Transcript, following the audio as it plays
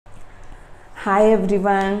Hi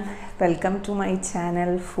everyone, welcome to my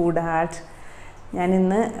channel Food Art. ഞാൻ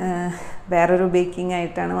ഇന്ന് വേറൊരു ബേക്കിംഗ്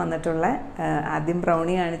ആയിട്ടാണ് വന്നിട്ടുള്ളത്. ആദ്യം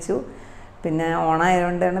ബ്രൗണി കാണിച്ചു, പിന്നെ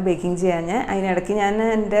ഓണായതുകൊണ്ടാണ് ബേക്കിംഗ് ചെയ്യാൻ. അതിനിടയ്ക്ക് ഞാൻ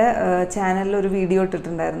എൻ്റെ ചാനലിൽ ഒരു വീഡിയോ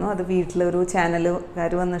ഇട്ടിട്ടുണ്ടായിരുന്നു. അത് വീട്ടിലൊരു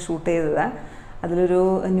ചാനലുകാർ വന്ന് ഷൂട്ട് ചെയ്തതാണ്. അതിലൊരു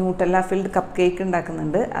ന്യൂട്ടല്ല ഫിൽഡ് കപ്പ് കേക്ക്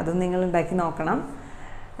ഉണ്ടാക്കുന്നുണ്ട്. അതും നിങ്ങൾ ഉണ്ടാക്കി നോക്കണം.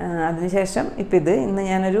 അതിനുശേഷം ഇന്ന്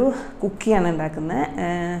ഞാനൊരു കുക്കിയാണ് ഉണ്ടാക്കുന്നത്.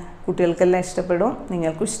 കുട്ടികൾക്കെല്ലാം ഇഷ്ടപ്പെടും,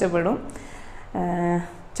 നിങ്ങൾക്കും ഇഷ്ടപ്പെടും.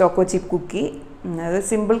 Choco chip Kuki. അത്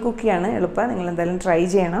സിമ്പിൾ കുക്കിയാണ്, എളുപ്പം. നിങ്ങളെന്തായാലും ട്രൈ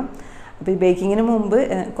ചെയ്യണം. അപ്പോൾ ഈ ബേക്കിങ്ങിന് മുമ്പ്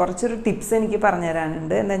കുറച്ചൊരു ടിപ്സ് എനിക്ക് പറഞ്ഞു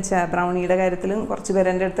തരാനുണ്ട്. എന്താ വെച്ചാൽ ബ്രൗണിയുടെ കാര്യത്തിലും കുറച്ച് പേര്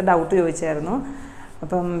എൻ്റെ അടുത്ത് ഡൗട്ട് ചോദിച്ചായിരുന്നു.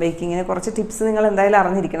 അപ്പം ബേക്കിങ്ങിന് കുറച്ച് ടിപ്സ് നിങ്ങൾ എന്തായാലും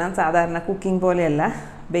അറിഞ്ഞിരിക്കണം. സാധാരണ കുക്കിംഗ് പോലെയല്ല,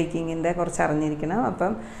 ബേക്കിങ്ങിൻ്റെ കുറച്ച് അറിഞ്ഞിരിക്കണം.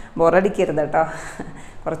 അപ്പം ബോറടിക്കരുത് കേട്ടോ,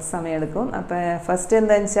 കുറച്ച് സമയമെടുക്കും. അപ്പോൾ ഫസ്റ്റ്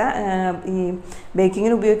എന്താണെന്ന് വെച്ചാൽ ഈ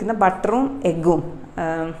ബേക്കിങ്ങിന് ഉപയോഗിക്കുന്ന ബട്ടറും എഗ്ഗും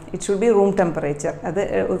it should be room temperature. അത്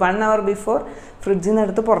 1 hour ബിഫോർ ഫ്രിഡ്ജിൽ നിന്ന്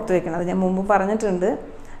എടുത്ത് പുറത്ത് വെക്കണം. അത് ഞാൻ മുമ്പ് പറഞ്ഞിട്ടുണ്ട്.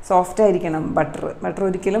 സോഫ്റ്റ് ആയിരിക്കണം ബട്ടർ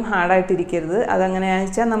ഒരിക്കലും ഹാർഡായിട്ടിരിക്കരുത്. അതെങ്ങനെയാണെന്ന്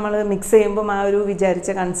വെച്ചാൽ നമ്മൾ മിക്സ് ചെയ്യുമ്പം ആ ഒരു വിചാരിച്ച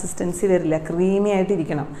കൺസിസ്റ്റൻസി വരില്ല, ക്രീമി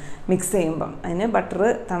ആയിട്ടിരിക്കണം മിക്സ് ചെയ്യുമ്പം. അതിന് ബട്ടർ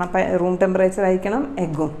റൂം ടെമ്പറേച്ചർ ആയിരിക്കണം.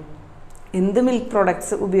 എഗ്ഗും എന്ത് മിൽക്ക്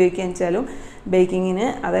പ്രോഡക്ട്സ് ഉപയോഗിക്കുകയെന്ന് വെച്ചാലും ബേക്കിങ്ങിന്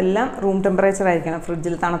അതെല്ലാം റൂം ടെമ്പറേച്ചർ ആയിരിക്കണം,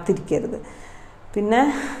 ഫ്രിഡ്ജിൽ തണുത്തിരിക്കരുത്. പിന്നെ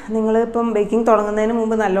നിങ്ങളിപ്പം ബേക്കിംഗ് തുടങ്ങുന്നതിന്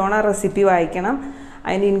മുമ്പ് നല്ലോണം റെസിപ്പി വായിക്കണം.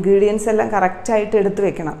 അതിൻ്റെ ഇൻഗ്രീഡിയൻസ് എല്ലാം കറക്റ്റായിട്ട് എടുത്ത്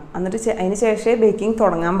വെക്കണം. എന്നിട്ട് അതിന് ശേഷമേ ബേക്കിംഗ്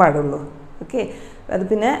തുടങ്ങാൻ പാടുള്ളൂ. ഓക്കെ, അത്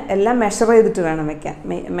പിന്നെ എല്ലാം മെഷർ ചെയ്തിട്ട് വേണം വെക്കാൻ.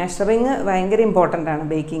 മെഷറിങ് ഭയങ്കര ഇമ്പോർട്ടൻ്റ് ആണ്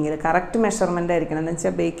ബേക്കിങ്ങിൽ. കറക്റ്റ് മെഷർമെൻ്റ് ആയിരിക്കണം. എന്ന്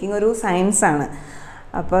വെച്ചാൽ ബേക്കിംഗ് ഒരു സയൻസാണ്.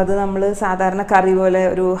 അപ്പോൾ അത് നമ്മൾ സാധാരണ കറി പോലെ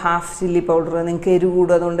ഒരു ഹാഫ് ചില്ലി പൗഡർ, നിങ്ങൾക്ക് എരിവ്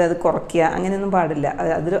കൂടും അതുകൊണ്ട് അത് കുറയ്ക്കുക, അങ്ങനെയൊന്നും പാടില്ല.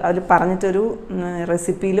 അതിൽ പറഞ്ഞിട്ടൊരു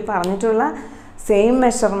റെസിപ്പിയിൽ പറഞ്ഞിട്ടുള്ള സെയിം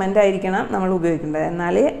മെഷർമെൻ്റ് ആയിരിക്കണം നമ്മൾ ഉപയോഗിക്കേണ്ടത്.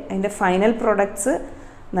 എന്നാലേ അതിൻ്റെ ഫൈനൽ പ്രൊഡക്ട്സ്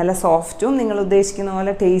നല്ല സോഫ്റ്റും നിങ്ങൾ ഉദ്ദേശിക്കുന്ന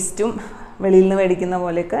പോലെ ടേസ്റ്റും വെളിയിൽ നിന്ന് മേടിക്കുന്ന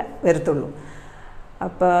പോലെയൊക്കെ വരത്തുള്ളൂ.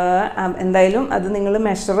 അപ്പോൾ എന്തായാലും അത് നിങ്ങൾ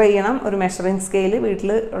മെഷർ ചെയ്യണം. ഒരു മെഷറിങ് സ്കെയിൽ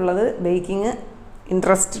വീട്ടിൽ ഉള്ളത് ബേക്കിംഗ്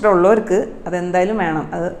ഇൻട്രസ്റ്റഡ് ഉള്ളവർക്ക് അതെന്തായാലും വേണം,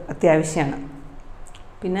 അത് അത്യാവശ്യമാണ്.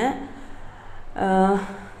 പിന്നെ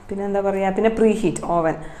എന്താ പറയുക, പിന്നെ പ്രീഹീറ്റ്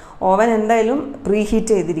ഓവൻ എന്തായാലും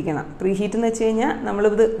പ്രീഹീറ്റ് ചെയ്തിരിക്കണം. പ്രീഹീറ്റ് എന്ന് വെച്ച് കഴിഞ്ഞാൽ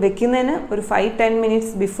നമ്മളിത് വെക്കുന്നതിന് ഒരു 5-10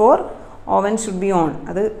 minutes before oven should be on.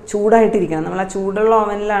 അത് ചൂടായിട്ടിരിക്കണം. നമ്മൾ ആ ചൂടുള്ള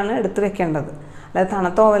ഓവനിലാണ് എടുത്ത് വെക്കേണ്ടത്, അല്ലാതെ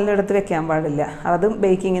തണുത്ത ഓവനിൽ എടുത്ത് വെക്കാൻ പാടില്ല. അത്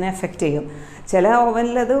ബേക്കിങ്ങിനെ എഫക്റ്റ് ചെയ്യും. ചില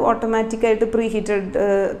ഓവനിൽ അത് ഓട്ടോമാറ്റിക്കായിട്ട്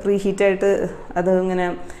പ്രീഹീറ്റായിട്ട് അത് ഇങ്ങനെ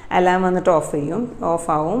അലാം വന്നിട്ട്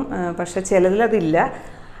ഓഫാവും. പക്ഷേ ചിലതിലതില്ല.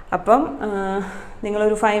 അപ്പം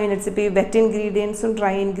നിങ്ങളൊരു 5 minutes, ഇപ്പോൾ ഈ വെറ്റ് ഇൻഗ്രീഡിയൻസും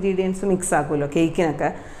ഡ്രൈ ഇൻഗ്രീഡിയൻസും മിക്സ് ആക്കുമല്ലോ കേക്കിനൊക്കെ,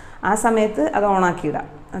 ആ സമയത്ത് അത് ഓണാക്കിയിടാം.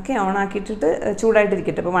 ഓക്കെ, ഓണാക്കിയിട്ടിട്ട്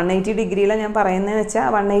ചൂടായിട്ടിരിക്കട്ടെ. ഇപ്പോൾ 180 ഡിഗ്രിയിലാണ് ഞാൻ പറയുന്നതെന്ന് വെച്ചാൽ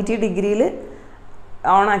 180 ഡിഗ്രിയിൽ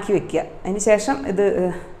ഓണാക്കി വെക്കുക. അതിന് ശേഷം ഇത്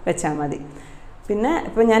വെച്ചാൽ മതി. പിന്നെ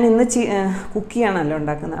ഇപ്പോൾ ഞാൻ ഇന്ന് കുക്കിയാണല്ലോ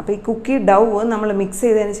ഉണ്ടാക്കുന്നത്. അപ്പോൾ ഈ കുക്കി ഡൗ നമ്മൾ മിക്സ്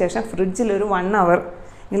ചെയ്തതിന് ശേഷം ഫ്രിഡ്ജിൽ ഒരു 1 hour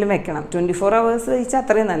എങ്കിലും വെക്കണം. 24 hours വെച്ചാൽ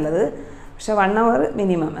അത്രയും നല്ലത്. പക്ഷേ 1 hour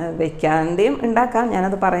മിനിമം വെക്കാണ്ടേയും ഉണ്ടാക്കാം.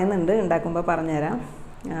 ഞാനത് പറയുന്നുണ്ട്, ഉണ്ടാക്കുമ്പോൾ പറഞ്ഞുതരാം.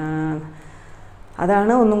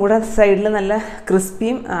 അതാണ് ഒന്നും കൂടെ സൈഡിൽ നല്ല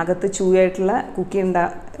ക്രിസ്പിയും അകത്ത് ചൂയായിട്ടുള്ള കുക്കി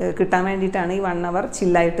കിട്ടാൻ വേണ്ടിയിട്ടാണ് ഈ 1 hour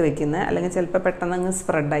ചില്ലായിട്ട് വെക്കുന്നത്. അല്ലെങ്കിൽ ചിലപ്പോൾ പെട്ടെന്ന് അങ്ങ്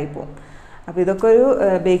സ്പ്രെഡായി പോകും. അപ്പോൾ ഇതൊക്കെ ഒരു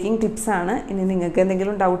ബേക്കിംഗ് ടിപ്സാണ്. ഇനി നിങ്ങൾക്ക്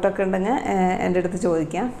എന്തെങ്കിലും ഡൗട്ടൊക്കെ ഉണ്ടെങ്കിൽ എൻ്റെ അടുത്ത്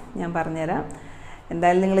ചോദിക്കാം, ഞാൻ പറഞ്ഞുതരാം.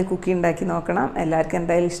 എന്തായാലും നിങ്ങൾ കുക്കി ഉണ്ടാക്കി നോക്കണം, എല്ലാവർക്കും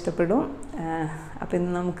എന്തായാലും ഇഷ്ടപ്പെടും. അപ്പോൾ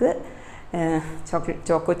ഇന്ന് നമുക്ക്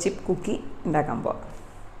ചോക്കോ ചിപ്പ് കുക്കി ഉണ്ടാക്കാൻ പോവാം.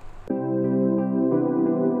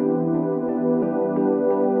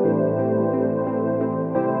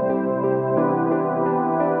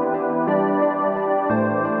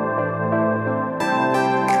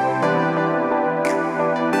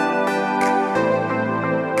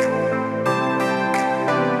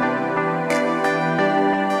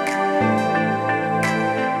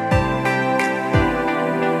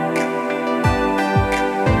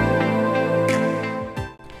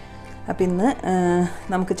 അപ്പോൾ ഇന്ന്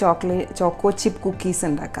നമുക്ക് ചോക്കോ ചിപ്പ് കുക്കീസ്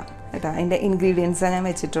ഉണ്ടാക്കാം കേട്ടോ. അതിൻ്റെ ഇൻഗ്രീഡിയൻസാണ് ഞാൻ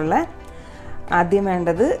വെച്ചിട്ടുള്ളത്. ആദ്യം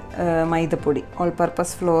വേണ്ടത് മൈദപ്പൊടി, ഓൾ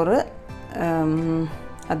പർപ്പസ് ഫ്ലോറ്.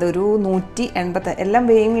 അതൊരു 180, എല്ലാം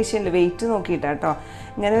വെയിങ് മെഷീനിൽ വെയിറ്റ് നോക്കിയിട്ടാണ് കേട്ടോ.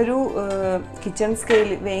 ഇങ്ങനെ ഒരു കിച്ചൺ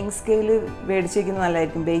വെയിങ് സ്കെയിൽ മേടിച്ച് വയ്ക്കുന്നത്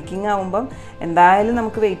നല്ലതായിരിക്കും. ബേക്കിംഗ് ആകുമ്പം എന്തായാലും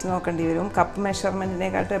നമുക്ക് വെയിറ്റ് നോക്കേണ്ടി വരും. കപ്പ്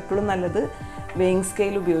മെഷർമെൻറ്റിനെക്കാട്ടും എപ്പോഴും നല്ലത് വെയിങ്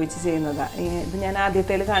സ്കെയിൽ ഉപയോഗിച്ച് ചെയ്യുന്നതാണ്. ഇത് ഞാൻ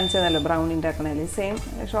ആദ്യത്തേൽ കാണിച്ചതല്ലോ ബ്രൗണി ഉണ്ടാക്കണതിൽ, സെയിം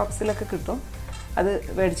ഷോപ്സിലൊക്കെ കിട്ടും. അത്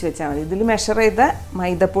മേടിച്ച് വെച്ചാൽ മതി. ഇതിൽ മെഷർ ചെയ്ത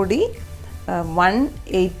മൈദപ്പൊടി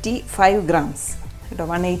 185 grams കേട്ടോ.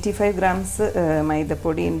 185 grams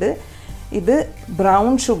മൈദപ്പൊടി ഉണ്ട്. ഇത്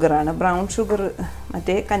ബ്രൗൺ ഷുഗറാണ്. ബ്രൗൺ ഷുഗർ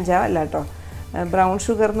മറ്റേ കഞ്ചാവല്ല കേട്ടോ, ബ്രൗൺ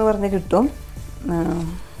ഷുഗർ എന്ന് പറഞ്ഞ് കിട്ടും.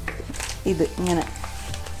 ഇത് ഇങ്ങനെ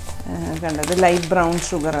കണ്ടത് ലൈറ്റ് ബ്രൗൺ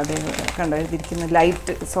ഷുഗർ അതേപോലെ കണ്ടോ എഴുതിയിരിക്കുന്നത്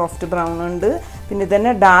ലൈറ്റ് സോഫ്റ്റ് ബ്രൗൺ ഉണ്ട് പിന്നെ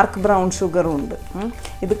ഇതന്നെ ഡാർക്ക് ബ്രൗൺ ഷുഗറും ഉണ്ട്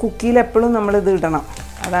ഇത് കുക്കിയിൽ എപ്പോഴും നമ്മളിത് ഇടണം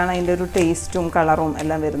അതാണ് അതിൻ്റെ ഒരു ടേസ്റ്റും കളറും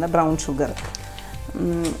എല്ലാം വരുന്ന ബ്രൗൺ ഷുഗർ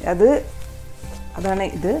അതാണ്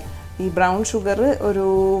ഇത് ഈ ബ്രൗൺ ഷുഗർ ഒരു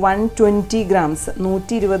 120 ഗ്രാംസ്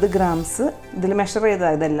 120 ഗ്രാംസ് ഇതിൽ മെഷർ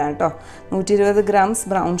ചെയ്താൽ ഇതെല്ലാം കേട്ടോ 120 ഗ്രാംസ്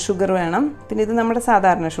ബ്രൗൺ ഷുഗർ വേണം പിന്നെ ഇത് നമ്മുടെ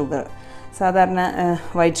സാധാരണ ഷുഗർ സാധാരണ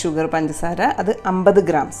വൈറ്റ് ഷുഗർ പഞ്ചസാര അത് 50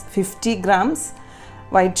 ഗ്രാംസ് 50 ഗ്രാംസ്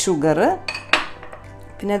വൈറ്റ് ഷുഗർ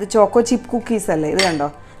പിന്നെ അത് ചോക്കോ ചിപ്പ് കുക്കീസ് അല്ലേ ഇത് കണ്ടോ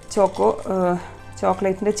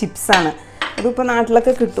ചോക്ലേറ്റിൻ്റെ ചിപ്സാണ് അതിപ്പോൾ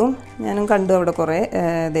നാട്ടിലൊക്കെ കിട്ടും ഞാനും കണ്ടു അവിടെ കുറേ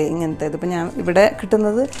ഇങ്ങനത്തെ ഇതിപ്പോൾ ഞാൻ ഇവിടെ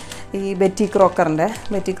കിട്ടുന്നത് ഈ ബെറ്റി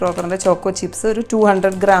ക്രോക്കറിൻ്റെ ചോക്കോ ചിപ്സ് ഒരു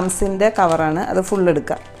 200 ഗ്രാംസിൻ്റെ കവറാണ് അത് ഫുൾ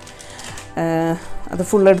എടുക്കുക അത്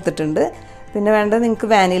ഫുൾ എടുത്തിട്ടുണ്ട് പിന്നെ വേണ്ടത് നിങ്ങൾക്ക്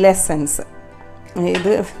വാനില എസൻസ്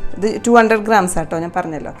ഇത് 200 ഗ്രാംസ് ആട്ടോ ഞാൻ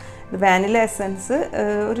പറഞ്ഞല്ലോ ഇത് വാനില എസൻസ്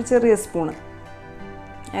ഒരു ചെറിയ സ്പൂണ്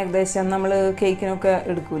ഏകദേശം നമ്മൾ കേക്കിനൊക്കെ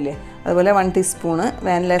എടുക്കൂലേ അതുപോലെ 1 ടീസ്പൂണ്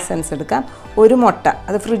വാനില എസൻസ് എടുക്കാം ഒരു മുട്ട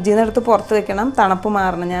അത് ഫ്രിഡ്ജിൽ നിന്ന് എടുത്ത് പുറത്ത് വെക്കണം തണുപ്പ്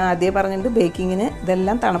മാറണം ഞാൻ ആദ്യം പറഞ്ഞിട്ട് ബേക്കിങ്ങിന്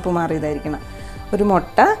ഇതെല്ലാം തണുപ്പ് മാറിയതായിരിക്കണം ഒരു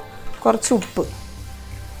മുട്ട കുറച്ച്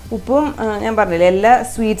ഉപ്പും ഞാൻ പറഞ്ഞില്ലേ എല്ലാ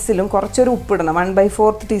സ്വീറ്റ്സിലും കുറച്ചൊരു ഉപ്പിടണം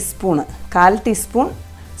 1/4 ടീസ്പൂണ് 1/4 ടീസ്പൂൺ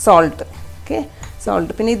സോൾട്ട്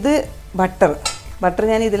സോൾട്ട് പിന്നെ ഇത് ബട്ടർ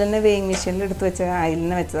ഞാൻ ഇതിൽ തന്നെ വെയിങ് മെഷീനിൽ എടുത്ത് വെച്ച അതിൽ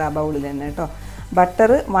തന്നെ വെച്ചത് ആ ബൗളിൽ തന്നെ കേട്ടോ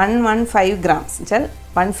ബട്ടർ 115 ഗ്രാംസ് വെച്ചാൽ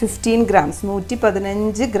 115 ഗ്രാംസ്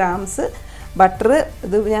 115 ഗ്രാംസ് ബട്ടർ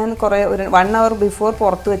ഇത് ഞാൻ കുറേ ഒരു 1 hour ബിഫോർ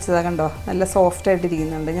പുറത്ത് വെച്ചതാണ് കണ്ടോ നല്ല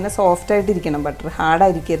സോഫ്റ്റായിട്ടിരിക്കുന്നുണ്ട് ഇങ്ങനെ സോഫ്റ്റായിട്ടിരിക്കണം ബട്ടർ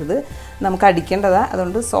ഹാർഡായിരിക്കരുത് നമുക്ക് അടിക്കേണ്ടതാണ്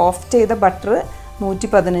അതുകൊണ്ട് സോഫ്റ്റ് ചെയ്ത ബട്ടർ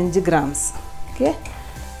 115 ഗ്രാംസ്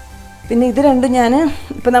പിന്നെ ഇത് രണ്ടും ഞാൻ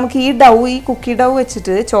ഇപ്പോൾ നമുക്ക് ഈ കുക്കി ഡൗ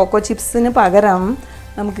വെച്ചിട്ട് ചോക്കോ ചിപ്സിന് പകരം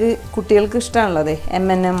നമുക്ക് കുട്ടികൾക്ക് ഇഷ്ടമാണുള്ളത്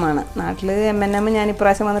M&M ആണ് നാട്ടിൽ M&M ഞാൻ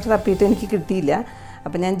ഇപ്രാവശ്യം വന്നിട്ട് തപ്പിയിട്ട് എനിക്ക് കിട്ടിയില്ല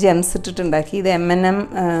അപ്പോൾ ഞാൻ ജെംസ് ഇട്ടിട്ടുണ്ടാക്കി ഇത് M&M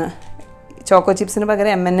ചോക്കോ ചിപ്സിന്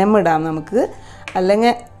പകരം M&M ഇടാം നമുക്ക്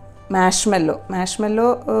അല്ലെങ്കിൽ മാഷ്മെല്ലോ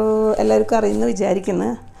എല്ലാവർക്കും അറിയുമെന്ന് വിചാരിക്കുന്നു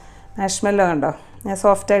മാഷ്മെല്ലോ കണ്ടോ ഞാൻ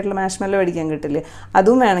സോഫ്റ്റായിട്ടുള്ള മാഷ്മെല്ലോ മേടിക്കാൻ കിട്ടില്ലേ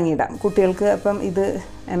അതും വേണമെങ്കിൽ ഇടാം കുട്ടികൾക്ക് അപ്പം ഇത്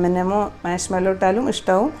M&Mോ മാഷ്മെല്ലോ ഇട്ടാലും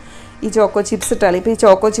ഇഷ്ടമാവും ഈ ചോക്കോ ചിപ്സ് ഇട്ടാൽ ഇപ്പോൾ ഈ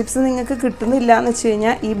ചോക്കോ ചിപ്സ് നിങ്ങൾക്ക് കിട്ടുന്നില്ല എന്ന് വെച്ച്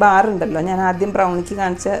കഴിഞ്ഞാൽ ഈ ബാർ ഉണ്ടല്ലോ ഞാൻ ആദ്യം ബ്രൗണിക്ക്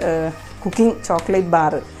കാണിച്ച കുക്കിംഗ് ചോക്ലേറ്റ്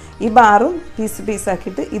ബാർ ഈ ബാറും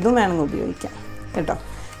പീസാക്കിയിട്ട് ഇതും വേണമെങ്കിൽ ഉപയോഗിക്കാം കേട്ടോ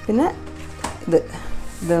പിന്നെ ഇത്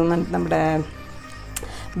നമ്മുടെ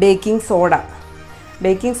ബേക്കിംഗ്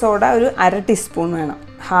സോഡ ഒരു 1/2 ടീസ്പൂൺ വേണം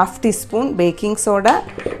 1/2 ടീസ്പൂൺ ബേക്കിംഗ് സോഡ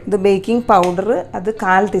ഇത് ബേക്കിംഗ് പൗഡർ അത്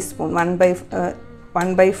 1/4 ടീസ്പൂൺ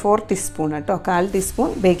 1/4 ടീസ്പൂൺ കേട്ടോ 1/4 ടീസ്പൂൺ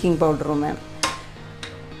ബേക്കിംഗ് പൗഡറും വേണം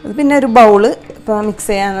അത് പിന്നെ ഒരു ബൗള് ഇപ്പോൾ മിക്സ്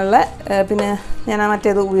ചെയ്യാനുള്ള പിന്നെ ഞാൻ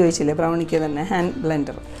മറ്റേത് ഉപയോഗിച്ചില്ലേ ബ്രൗണിക്ക് തന്നെ ഹാൻഡ്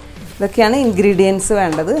ബ്ലെൻഡർ ഇതൊക്കെയാണ് ഇൻഗ്രീഡിയൻസ്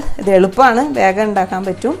വേണ്ടത് ഇത് എളുപ്പമാണ് വേഗം ഉണ്ടാക്കാൻ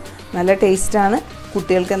പറ്റും നല്ല ടേസ്റ്റാണ്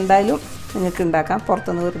കുട്ടികൾക്ക് എന്തായാലും നിങ്ങൾക്ക് ഉണ്ടാക്കാം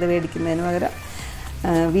പുറത്തുനിന്ന് വെറുതെ മേടിക്കുന്നതിന് പകരം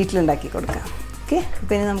വീട്ടിലുണ്ടാക്കി കൊടുക്കാം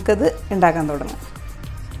അപ്പോൾ ഇനി നമുക്കത് ഉണ്ടാക്കാൻ തുടങ്ങാം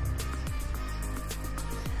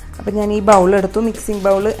അപ്പോൾ ഞാൻ ഈ ബൗളെടുത്തു മിക്സിംഗ്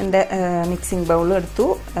ബൗൾ എടുത്തു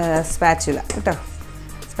സ്പാച്ചുല കേട്ടോ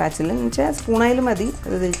സ്പാച്ചിൽ എന്ന് വെച്ചാൽ സ്പൂണായാലും മതി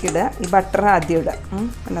അത് ഇതിലേക്കിടുക ഈ ബട്ടർ ആദ്യം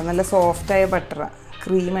ഇടുക നല്ല സോഫ്റ്റായ ബട്ടറാണ്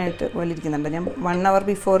ക്രീമായിട്ട് പോലെ ഇരിക്കുന്നുണ്ട് ഞാൻ 1 hour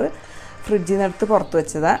ബിഫോർ ഫ്രിഡ്ജിൽ നിന്ന് എടുത്ത് പുറത്ത്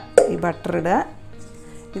വെച്ചതാണ് ഈ ബട്ടർ ഇടുക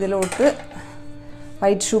ഇതിലോട്ട്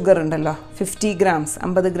വൈറ്റ് ഷുഗർ ഉണ്ടല്ലോ 50 ഗ്രാംസ്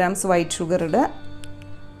 50 ഗ്രാംസ് വൈറ്റ് ഷുഗർ ഇടുക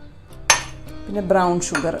പിന്നെ ബ്രൗൺ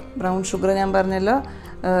ഷുഗർ ഞാൻ പറഞ്ഞല്ലോ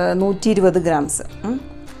 120 grams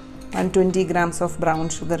 120 grams of brown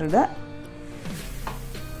sugar ഇടുക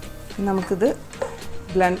നമുക്കിത്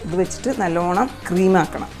ഇത് വെച്ചിട്ട് നല്ലോണം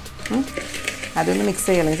ക്രീമാക്കണം അതൊന്ന് മിക്സ്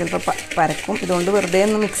ചെയ്യണം ചിലപ്പോൾ പരക്കും ഇതുകൊണ്ട് വെറുതെ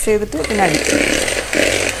ഒന്ന് മിക്സ് ചെയ്തിട്ട് പിന്നെ അടിക്കും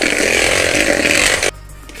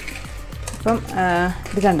അപ്പം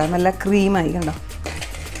ഇത് കണ്ടോ നല്ല ക്രീമായി കണ്ടോ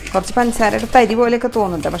കുറച്ച് പഞ്ചസാരയുടെ തരി പോലെയൊക്കെ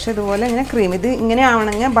തോന്നുന്നുണ്ട് പക്ഷേ ഇതുപോലെ ഇങ്ങനെ ക്രീം ഇത് ഇങ്ങനെ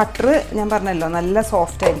ആവണമെങ്കിൽ ബട്ടർ ഞാൻ പറഞ്ഞല്ലോ നല്ല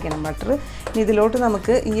സോഫ്റ്റ് ആയിരിക്കണം ബട്ടർ ഇനി ഇതിലോട്ട്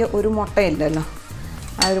നമുക്ക് ഈ ഒരു മുട്ടയില്ലല്ലോ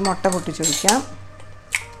ആ ഒരു മുട്ട പൊട്ടിച്ചൊഴിക്കാം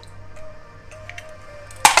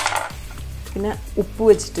പിന്നെ ഉപ്പ്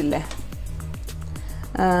വെച്ചിട്ടില്ലേ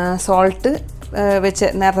സോൾട്ട് വെച്ച്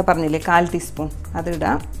നേരത്തെ പറഞ്ഞില്ലേ 1/4 ടീസ്പൂൺ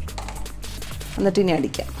അതിടാം എന്നിട്ട് ഇനി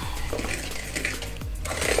അടിക്കാം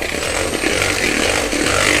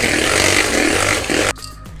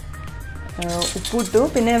ഉപ്പിട്ടു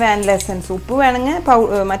പിന്നെ വാനില എസൻസ് ഉപ്പ്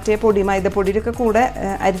വേണമെങ്കിൽ മറ്റേ മൈദപ്പൊടിയൊക്കെ കൂടെ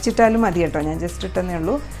അരിച്ചിട്ടാലും മതി കേട്ടോ ഞാൻ ജസ്റ്റ് ഇട്ടെന്നേ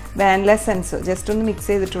ഉള്ളൂ വാനില എസൻസ് ജസ്റ്റ് ഒന്ന് മിക്സ്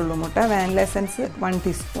ചെയ്തിട്ടുള്ളൂ മുട്ട vanilla essence 1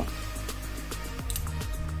 teaspoon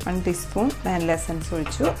 1 teaspoon vanilla essence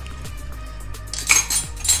ഒഴിച്ചു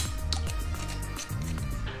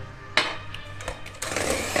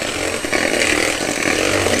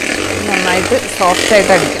നന്നായിട്ട്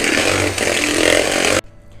സോഫ്റ്റായിട്ട് അടിക്കും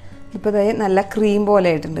ഇപ്പോൾ ഇത് നല്ല ക്രീം പോലെ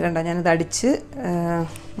ആയിട്ടുണ്ട് കണ്ടോ. ഞാനിത് അടിച്ച്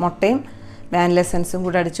മുട്ടയും വാനില എസൻസും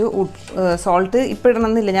കൂടെ അടിച്ചു. സോൾട്ട് ഇപ്പോൾ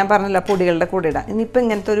ഇടണമെന്നില്ല, ഞാൻ പറഞ്ഞല്ലോ പൊടികളുടെ കൂടെ ഇടാം. ഇനിയിപ്പോൾ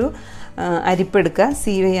ഇങ്ങനത്തെ ഒരു അരിപ്പെടുക്കുക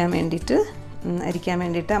സീവ് ചെയ്യാൻ വേണ്ടിയിട്ട്, അരിക്കാൻ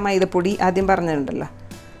വേണ്ടിയിട്ട്. മൈദപ്പൊടി ആദ്യം പറഞ്ഞിട്ടുണ്ടല്ലോ,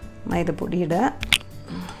 മൈദപ്പൊടി ഇടുക.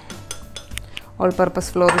 ഓൾ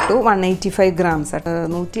പർപ്പസ് ഫ്ലോർ ഇട്ടു. 185 ഗ്രാംസ്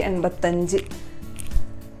 185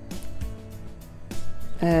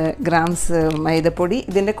 ഗ്രാംസ് മൈദപ്പൊടി.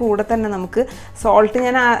 ഇതിൻ്റെ കൂടെ തന്നെ നമുക്ക് സോൾട്ട്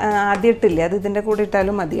ഞാൻ ആദ്യം ഇട്ടില്ലേ, അത് ഇതിൻ്റെ കൂടെ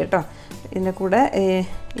ഇട്ടാലും മതി കേട്ടോ. ഇതിൻ്റെ കൂടെ ഈ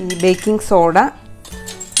ബേക്കിംഗ് സോഡ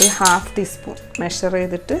ഒരു 1/2 ടീസ്പൂൺ മെഷർ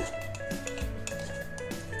ചെയ്തിട്ട്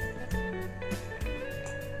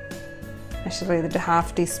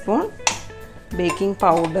half teaspoon baking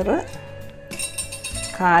powder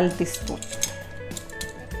 1/4 teaspoon,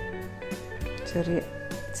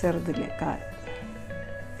 ചെറുതില്ലേ 1/4.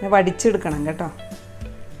 പിന്നെ വടിച്ചെടുക്കണം കേട്ടോ.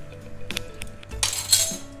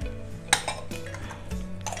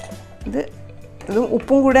 ഇത്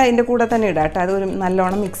ഉപ്പും കൂടെ അതിൻ്റെ കൂടെ തന്നെ ഇടാം കേട്ടോ. അത് ഒരു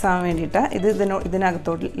നല്ലോണം മിക്സ് ആവാൻ വേണ്ടിയിട്ടാണ്.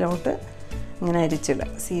 ഇതിനകത്തോട്ടിലോട്ട് ഇങ്ങനെ അരിച്ചിടുക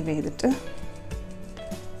സീവ് ചെയ്തിട്ട്,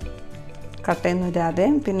 കട്ടയൊന്നും ഇടാതെ.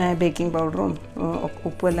 പിന്നെ ബേക്കിംഗ് പൗഡറും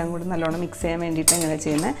ഉപ്പും എല്ലാം കൂടി നല്ലോണം മിക്സ് ചെയ്യാൻ വേണ്ടിയിട്ട് ഇങ്ങനെ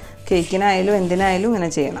ചെയ്യുന്നത്. കേക്കിനായാലും എന്തിനായാലും ഇങ്ങനെ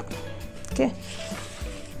ചെയ്യണം. ഓക്കെ.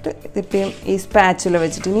 ഇതിപ്പം ഈ സ്പാച്ചുല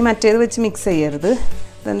വെച്ചിട്ട്, ഇനി മറ്റേത് വെച്ച് മിക്സ് ചെയ്യരുത്.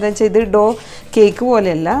 ഇതെന്താ വെച്ചാൽ ഇത് കേക്ക്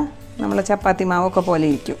പോലെയല്ല, നമ്മളെ ചപ്പാത്തി മാവൊക്കെ പോലെ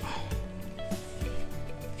ഇരിക്കും.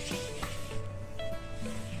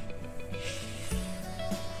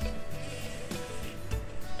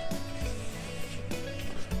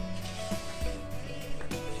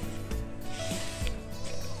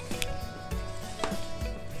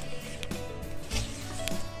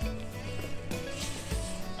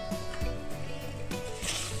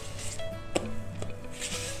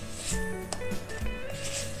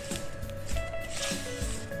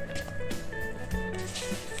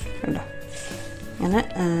 ഉണ്ടോ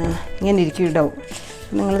ഇങ്ങനെ ഇരിക്കും ഇടാവും.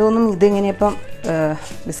 നിങ്ങൾ തോന്നും ഇതെങ്ങനെയപ്പം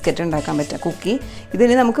ബിസ്ക്കറ്റ് ഉണ്ടാക്കാൻ പറ്റുക, കുക്കി.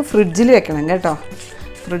 ഇതിന് നമുക്ക് ഫ്രിഡ്ജിൽ വെക്കണം കേട്ടോ.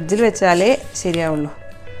 ഫ്രിഡ്ജിൽ വെച്ചാലേ ശരിയാവുള്ളൂ.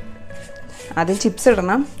 ആദ്യം ചിപ്സ്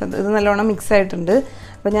ഇടണം. ഇത് നല്ലോണം മിക്സ് ആയിട്ടുണ്ട്.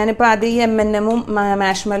 അപ്പോൾ ഞാനിപ്പോൾ ആദ്യം ഈ M&Mഉം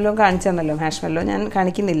മാഷ്മെല്ലോയും കാണിച്ചു തന്നല്ലോ. മാഷ്മെല്ലോ ഞാൻ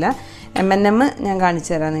കാണിക്കുന്നില്ല, M&M ഞാൻ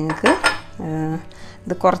കാണിച്ചു തരാം നിങ്ങൾക്ക്.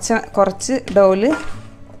 ഇത് കുറച്ച് ഡോല്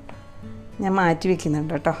ഞാൻ മാറ്റി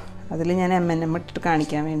വെക്കുന്നുണ്ട് കേട്ടോ. അതിൽ ഞാൻ M&M ഇട്ടിട്ട്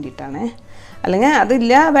കാണിക്കാൻ വേണ്ടിയിട്ടാണ്. അല്ലെങ്കിൽ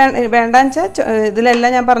അതില്ല വേണ്ടാന്ന് വെച്ചാൽ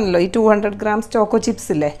ഇതിലെല്ലാം ഞാൻ പറഞ്ഞല്ലോ, ഈ 200 ഗ്രാംസ് ചോക്കോ ചിപ്സ്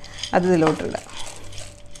ഇല്ലേ, അത് ഇതിലോട്ടിടാം.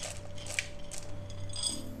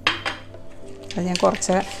 അത് ഞാൻ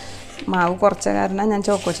മാവ് കുറച്ച കാരണം ഞാൻ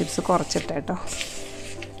ചോക്കോ ചിപ്സ് കുറച്ചിട്ട കേട്ടോ.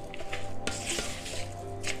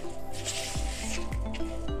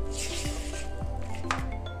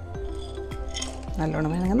 നല്ലോണം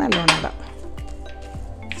വേണമെങ്കിൽ നല്ലോണം ഇടാം.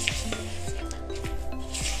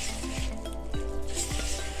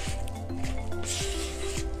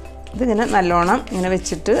 ഇതിങ്ങനെ നല്ലോണം ഇങ്ങനെ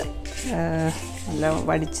വെച്ചിട്ട് നല്ല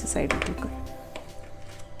വടിച്ച് സൈഡിലേക്ക്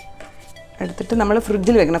എടുത്തിട്ട് നമ്മൾ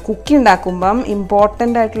ഫ്രിഡ്ജിൽ വെക്കണം. കുക്കി ഉണ്ടാക്കുമ്പം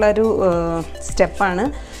ഇമ്പോർട്ടൻ്റ് ആയിട്ടുള്ളൊരു സ്റ്റെപ്പാണ്.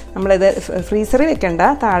 നമ്മളിത് ഫ്രീസറിൽ വെക്കണ്ട,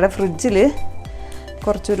 താഴെ ഫ്രിഡ്ജിൽ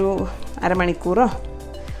കുറച്ചൊരു അരമണിക്കൂറോ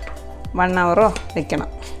 1 hour വെക്കണം.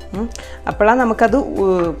 അപ്പോഴാണ് നമുക്കത്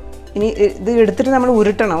ഇനി ഇത് എടുത്തിട്ട് നമ്മൾ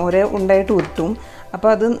ഉരുട്ടണം, ഒരേ ഉണ്ടായിട്ട് ഉരുട്ടും. അപ്പോൾ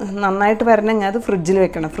അത് നന്നായിട്ട് വരണമെങ്കിൽ അത് ഫ്രിഡ്ജിൽ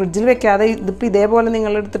വെക്കണം. ഫ്രിഡ്ജിൽ വെക്കാതെ ഇതിപ്പോൾ ഇതേപോലെ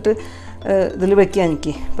നിങ്ങളെടുത്തിട്ട് ഇതിൽ വെക്കുക.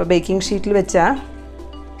 എനിക്ക് ഇപ്പോൾ ബേക്കിംഗ് ഷീറ്റിൽ വെച്ചാൽ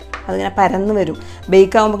അതിങ്ങനെ പരന്ന് വരും.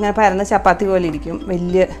 ബേക്ക് ആകുമ്പോൾ ഇങ്ങനെ പരന്ന് ചപ്പാത്തി പോലെ ഇരിക്കും,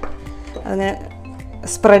 വലിയ അതിങ്ങനെ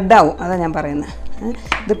സ്പ്രെഡാവും. അതാണ് ഞാൻ പറയുന്നത്.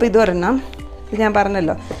 ഇതിപ്പോൾ ഇത് ഒരെണ്ണം, ഇത് ഞാൻ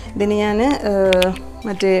പറഞ്ഞല്ലോ, ഇതിന് ഞാൻ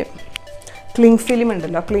മറ്റേ ക്ലിങ് ഫിലിം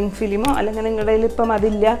ഉണ്ടല്ലോ, ക്ലിങ് ഫിലിമോ അല്ലെങ്കിൽ നിങ്ങളുടെ കയ്യിൽ ഇപ്പം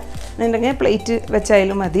അതില്ല എന്നുണ്ടെങ്കിൽ പ്ലേറ്റ്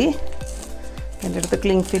വെച്ചായാലും മതി. എൻ്റെ അടുത്ത്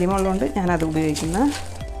ക്ലിങ് ഫിലിം ഉള്ളതുകൊണ്ട് ഞാനത് ഉപയോഗിക്കുന്ന.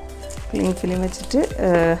 ക്ലിങ് ഫിലിം വെച്ചിട്ട്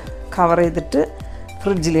കവർ ചെയ്തിട്ട്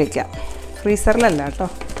ഫ്രിഡ്ജിൽ വയ്ക്കാം, ഫ്രീസറിലല്ല കേട്ടോ.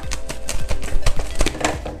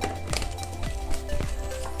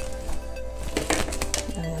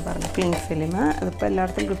 ഞാൻ പറഞ്ഞ ക്ലിങ് ഫിലിം അതിപ്പോൾ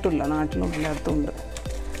എല്ലായിടത്തും കിട്ടില്ല, നാട്ടിലും എല്ലായിടത്തും ഉണ്ട്.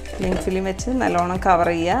 ക്ലിങ് ഫിലിം വെച്ച് നല്ലോണം കവർ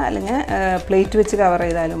ചെയ്യുക, അല്ലെങ്കിൽ പ്ലേറ്റ് വെച്ച് കവർ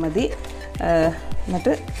ചെയ്താലും മതി.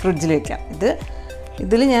 എന്നിട്ട് ഫ്രിഡ്ജിൽ വയ്ക്കാം.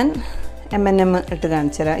 ഇതിൽ ഞാൻ M&M ഇട്ട്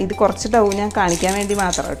കാണിച്ചു തരാം. ഇത് കുറച്ചിട്ടാവും ഞാൻ കാണിക്കാൻ വേണ്ടി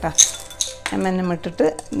മാത്രം കേട്ടോ. M&M ഇട്ടിട്ട്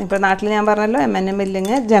ഇപ്പോൾ നാട്ടിൽ ഞാൻ പറഞ്ഞല്ലോ, M&M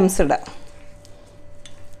ഇല്ലെങ്കിൽ ജെംസ് ഇടാം.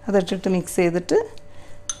 അതിട്ടിട്ട് മിക്സ് ചെയ്തിട്ട്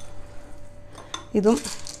ഇതും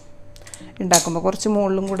ഉണ്ടാക്കുമ്പോൾ കുറച്ച്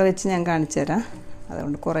മുകളിലും കൂടെ വെച്ച് ഞാൻ കാണിച്ചു തരാം.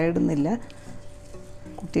 അതുകൊണ്ട് കുറേ ഇടുന്നില്ല,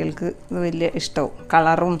 കുട്ടികൾക്ക് ഇത് വലിയ ഇഷ്ടവും.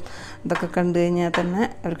 കളറും ഇതൊക്കെ കണ്ടു കഴിഞ്ഞാൽ തന്നെ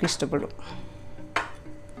അവർക്ക് ഇഷ്ടപ്പെടും.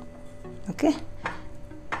 ഓക്കെ,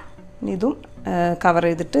 ഇതും കവർ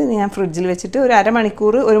ചെയ്തിട്ട് ഞാൻ ഫ്രിഡ്ജിൽ വെച്ചിട്ട് ഒരു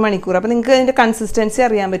അരമണിക്കൂർ 1 മണിക്കൂർ. അപ്പോൾ നിങ്ങൾക്ക് അതിൻ്റെ കൺസിസ്റ്റൻസി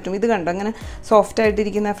അറിയാൻ പറ്റും. ഇത് കണ്ടോ, അങ്ങനെ സോഫ്റ്റ്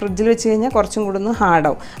ആയിട്ടിരിക്കുന്ന ഫ്രിഡ്ജിൽ വെച്ച് കഴിഞ്ഞാൽ കുറച്ചും കൂടെ ഒന്ന്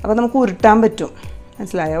ഹാർഡാവും. അപ്പോൾ നമുക്ക് ഉരുട്ടാൻ പറ്റും.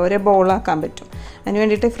 മനസ്സിലായോ? ഒരേ ബോളാക്കാൻ പറ്റും. അതിന്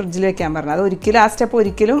വേണ്ടിയിട്ട് ഫ്രിഡ്ജിൽ വെക്കാൻ പറഞ്ഞത്. അത് ഒരിക്കലും ആ സ്റ്റെപ്പ്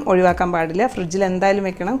ഒരിക്കലും ഒഴിവാക്കാൻ പാടില്ല. ഫ്രിഡ്ജിൽ എന്തായാലും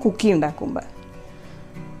വെക്കണം കുക്കി ഉണ്ടാക്കുമ്പോൾ.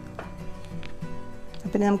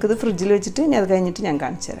 അപ്പം നമുക്കിത് ഫ്രിഡ്ജിൽ വെച്ചിട്ട് ഇനി അത് കഴിഞ്ഞിട്ട് ഞാൻ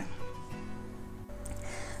കാണിച്ചു തരാം.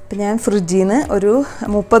 അപ്പം ഞാൻ ഫ്രിഡ്ജിൽ നിന്ന് ഒരു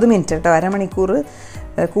 30 മിനിറ്റ് കേട്ടോ, അരമണിക്കൂർ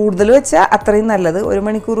കൂടുതൽ വെച്ചാൽ അത്രയും നല്ലത്. 1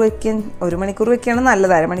 മണിക്കൂർ വെക്കുകയാണ്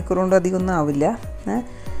നല്ലത്. അരമണിക്കൂർ കൊണ്ട് അധികമൊന്നും ആവില്ല.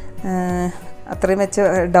 അത്രയും വെച്ച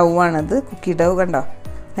ഡൗ ആണത്, കുക്കി ഡൗ. കണ്ടോ,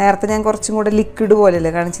 നേരത്തെ ഞാൻ കുറച്ചും കൂടെ ലിക്വിഡ്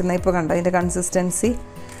പോലെയല്ലേ കാണിച്ചിരുന്നത്. ഇപ്പോൾ കണ്ടോ അതിൻ്റെ കൺസിസ്റ്റൻസി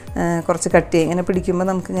കുറച്ച് കട്ടിയായി. ഇങ്ങനെ പിടിക്കുമ്പോൾ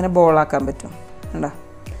നമുക്കിങ്ങനെ ബോളാക്കാൻ പറ്റും. കണ്ടോ,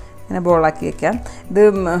 ഇങ്ങനെ ബോളാക്കി വെക്കാം. ഇത്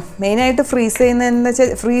മെയിനായിട്ട് ഫ്രീസ് ചെയ്യുന്നതെന്ന്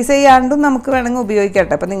വെച്ചാൽ ഫ്രീസ് ചെയ്യാണ്ടും നമുക്ക് വേണമെങ്കിൽ ഉപയോഗിക്കാം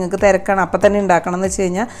കേട്ടോ. അപ്പോൾ നിങ്ങൾക്ക് തിരക്കണം അപ്പം തന്നെ ഉണ്ടാക്കണം എന്ന് വെച്ച്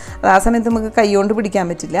കഴിഞ്ഞാൽ അത് ആ സമയത്ത് നമുക്ക് കൈകൊണ്ട് പിടിക്കാൻ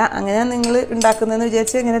പറ്റില്ല. അങ്ങനെ നിങ്ങൾ ഉണ്ടാക്കുന്നതെന്ന്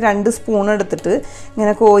വിചാരിച്ച് ഇങ്ങനെ 2 സ്പൂൺ എടുത്തിട്ട്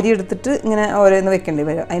ഇങ്ങനെ കോരി എടുത്തിട്ട് ഇങ്ങനെ ഓരോന്ന് വെക്കേണ്ടി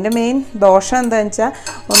വരും. അതിൻ്റെ മെയിൻ ദോഷം എന്താണെന്ന് വെച്ചാൽ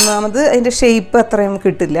ഒന്നാമത് അതിൻ്റെ ഷേപ്പ് അത്രയും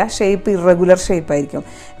കിട്ടില്ല. Shape irregular ഷേപ്പായിരിക്കും.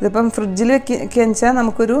 ഇതിപ്പം ഫ്രിഡ്ജിൽ വെക്കുകയെന്ന് വെച്ചാൽ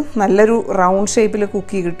നമുക്കൊരു നല്ലൊരു റൗണ്ട് ഷേപ്പിൽ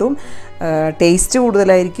കുക്കി കിട്ടും. ടേസ്റ്റ്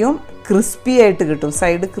കൂടുതലായിരിക്കും. ക്രിസ്പി ആയിട്ട് കിട്ടും.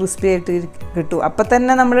 സൈഡ് ക്രിസ്പി ആയിട്ട് കിട്ടും. അപ്പം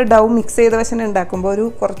തന്നെ നമ്മൾ ഡൗ മിക്സ് ചെയ്ത വശം ഉണ്ടാക്കുമ്പോൾ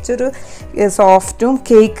കുറച്ചൊരു സോഫ്റ്റും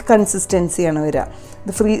കേക്ക് കൺസിസ്റ്റൻസിയാണ് വരിക.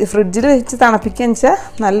 ഇത് ഫ്രിഡ്ജിൽ വെച്ച് തണുപ്പിക്കുകയെന്ന് വെച്ചാൽ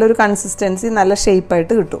നല്ലൊരു കൺസിസ്റ്റൻസി, നല്ല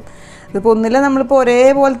ഷേപ്പായിട്ട് കിട്ടും. ഇതിപ്പോൾ ഒന്നില്ല നമ്മളിപ്പോൾ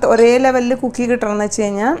ഒരേ ലെവലിൽ കുക്കി കിട്ടണമെന്ന് വെച്ച്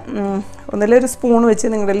കഴിഞ്ഞാൽ ഒന്നിലൊരു സ്പൂൺ വെച്ച്,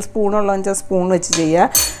 നിങ്ങളുടെ സ്പൂണുള്ളതെന്ന് വെച്ചാൽ സ്പൂൺ വെച്ച്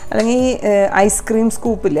ചെയ്യുക. അല്ലെങ്കിൽ ഐസ്ക്രീം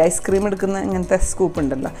സ്കൂപ്പില്ലേ, ഐസ്ക്രീം എടുക്കുന്ന ഇങ്ങനത്തെ സ്കൂപ്പ്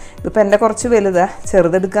ഉണ്ടല്ലോ. ഇതിപ്പോൾ എൻ്റെ കുറച്ച് വലുതാണ്,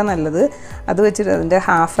 ചെറുതെടുക്കാൻ നല്ലത്. അത് വെച്ചിട്ട് അതിൻ്റെ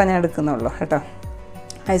ഹാഫ് ഞാൻ എടുക്കുന്നുള്ളൂ കേട്ടോ.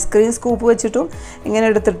 ഐസ്ക്രീം സ്കൂപ്പ് വെച്ചിട്ടും ഇങ്ങനെ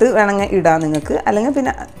എടുത്തിട്ട് വേണമെങ്കിൽ ഇടാം നിങ്ങൾക്ക്. അല്ലെങ്കിൽ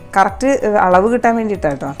പിന്നെ കറക്റ്റ് അളവ് കിട്ടാൻ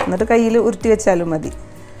വേണ്ടിയിട്ടാണ് കേട്ടോ. എന്നിട്ട് കയ്യിൽ ഉരുട്ടി വെച്ചാലും മതി.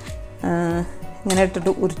 ഇങ്ങനെ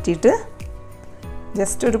ഇട്ടിട്ട് ഉരുട്ടിയിട്ട്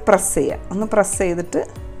ജസ്റ്റ് ഒരു പ്രസ് ചെയ്യുക. ഒന്ന് പ്രസ് ചെയ്തിട്ട്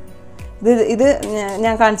ഇത്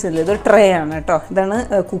ഞാൻ കാണിച്ചില്ല, ഇത് ട്രേ ആണ് കേട്ടോ. ഇതാണ്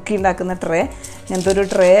കുക്കി ഉണ്ടാക്കുന്ന ട്രേ. ഇങ്ങനത്തെ ഒരു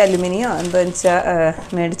ട്രേ അലുമിനിയോ എന്താണെന്ന് വെച്ചാൽ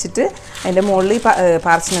മേടിച്ചിട്ട് അതിൻ്റെ മുകളിൽ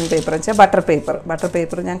പാർച്ച്മെൻറ്റ് പേപ്പർ വെച്ചാൽ ബട്ടർ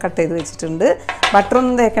പേപ്പർ ഞാൻ കട്ട് ചെയ്ത് വെച്ചിട്ടുണ്ട്.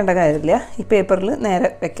 ബട്ടറൊന്നും തേക്കേണ്ട കാര്യമില്ല. ഈ പേപ്പറിൽ നേരെ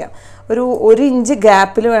വെക്കാം. ഒരു 1 ഇഞ്ച്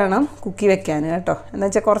ഗ്യാപ്പിൽ വേണം കുക്കി വെക്കാൻ കേട്ടോ. എന്ന്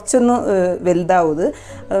വെച്ചാൽ കുറച്ചൊന്ന് വലുതാവും ഇത്.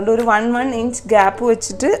 അതുകൊണ്ട് ഒരു 1 ഇഞ്ച് ഗ്യാപ്പ്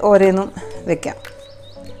വെച്ചിട്ട് ഓരോന്നും വെക്കാം.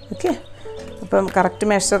 ഓക്കെ, അപ്പം കറക്റ്റ്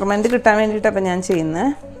മെഷർമെൻറ്റ് കിട്ടാൻ വേണ്ടിയിട്ടാണ് അപ്പം ഞാൻ ചെയ്യുന്നത്.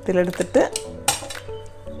 ഇതിലെടുത്തിട്ട്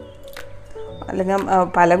അല്ലെങ്കിൽ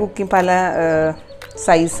പല കുക്കിയും പല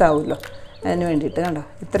സൈസാവുമല്ലോ, അതിന് വേണ്ടിയിട്ട് കണ്ടോ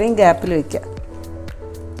ഇത്രയും ഗ്യാപ്പിൽ വയ്ക്കുക.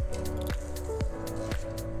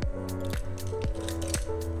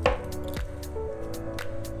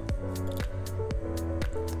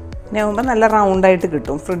 പിന്നെ ആകുമ്പോൾ നല്ല റൗണ്ടായിട്ട്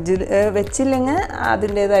കിട്ടും. ഫ്രിഡ്ജിൽ വെച്ചില്ലെങ്കിൽ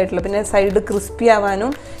അതിൻ്റേതായിട്ടുള്ള പിന്നെ സൈഡ് ക്രിസ്പി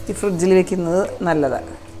ആവാനും ഈ ഫ്രിഡ്ജിൽ വെക്കുന്നത്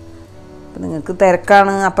നല്ലതാണ്. അപ്പം നിങ്ങൾക്ക്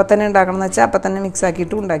തിരക്കാണ് അപ്പം തന്നെ ഉണ്ടാക്കണം എന്ന് വെച്ചാൽ അപ്പം തന്നെ മിക്സ്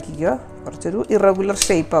ആക്കിയിട്ട് ഉണ്ടാക്കിക്കോ. കുറച്ചൊരു ഇറഗുലർ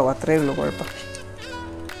ഷേപ്പ് ആവും, അത്രയേ ഉള്ളൂ കുഴപ്പം.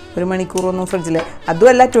 1 മണിക്കൂറൊന്നും ഫ്രിഡ്ജിൽ,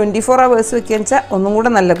 അതുമല്ല 24 hours വെക്കുകയെന്ന് വെച്ചാൽ ഒന്നും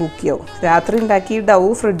കൂടെ നല്ല കുക്കിയാവും. രാത്രി ഉണ്ടാക്കി ഡൗ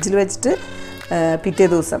ഫ്രിഡ്ജിൽ വെച്ചിട്ട് പിറ്റേ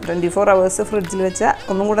ദിവസം 24 hours ഫ്രിഡ്ജിൽ വെച്ചാൽ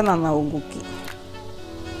ഒന്നും കൂടെ നന്നാവും കുക്കി.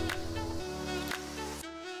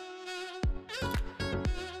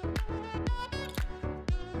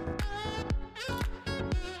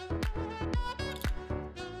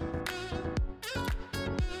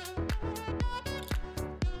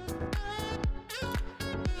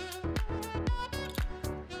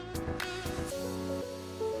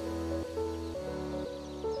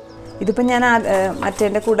 ഇതിപ്പോൾ ഞാൻ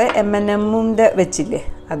മറ്റേൻ്റെ കൂടെ M&M's വെച്ചില്ലേ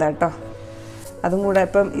അതാട്ടോ. അതും കൂടെ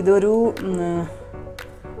ഇപ്പം ഇതൊരു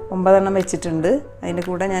 9 എണ്ണം വെച്ചിട്ടുണ്ട്. അതിൻ്റെ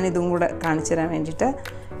കൂടെ ഞാൻ ഇതും കൂടെ കാണിച്ചു തരാൻ വേണ്ടിയിട്ട്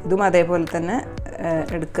ഇതും അതേപോലെ തന്നെ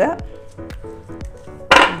എടുക്കുക.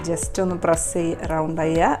 ജസ്റ്റ് ഒന്ന് പ്രസ് ചെയ്യുക, റൗണ്ട്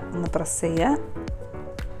ചെയ്യുക, ഒന്ന് പ്രസ് ചെയ്യുക.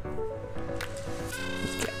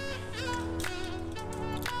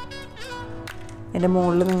 അതിൻ്റെ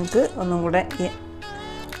മുകളിൽ നിങ്ങൾക്ക് ഒന്നും കൂടെ ഈ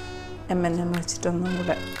M&M വെച്ചിട്ടൊന്നും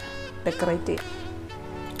കൂടെ ഡെക്കറേറ്റ് ചെയ്യാം.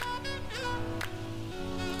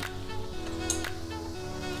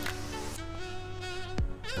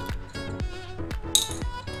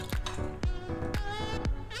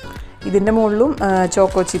 ഇതിൻ്റെ മുകളിലും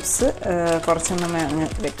ചോക്കോ ചിപ്സ് കുറച്ചൊന്നും അങ്ങ്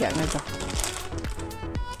വെക്കാം കേട്ടോ.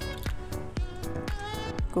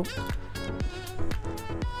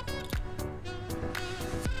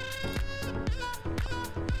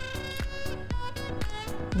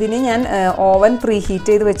 ഇതിന് ഞാൻ ഓവൻ പ്രീ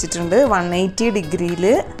ഹീറ്റ് ചെയ്ത് വെച്ചിട്ടുണ്ട് 180 ഡിഗ്രിയിൽ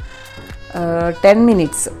 10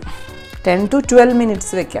 minutes 10 to 12 minutes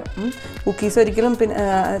വെക്കാം. കുക്കീസ് ഒരിക്കലും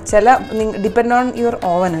ചില ഡിപ്പെൻഡ് ഓൺ യുവർ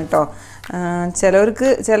ഓവൻ കേട്ടോ.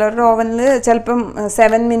 ചിലവരുടെ ഓവനിൽ ചിലപ്പം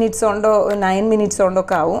 7 minutes കൊണ്ടോ 9 minutes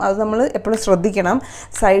കൊണ്ടൊക്കെ ആവും. അത് നമ്മൾ എപ്പോഴും ശ്രദ്ധിക്കണം.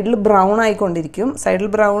 സൈഡിൽ ബ്രൗൺ ആയിക്കൊണ്ടിരിക്കും. സൈഡിൽ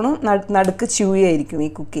ബ്രൗണും നടുക്ക് ച്യൂയി ആയിരിക്കും ഈ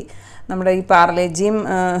കുക്കി. നമ്മുടെ ഈ പാർലേജിയും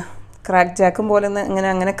ക്രാക്ക് ജാക്കും പോലെ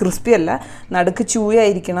അങ്ങനെ ക്രിസ്പി അല്ല, നടുക്ക് ച്യൂയി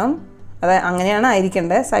ആയിരിക്കണം. അങ്ങനെയാണ്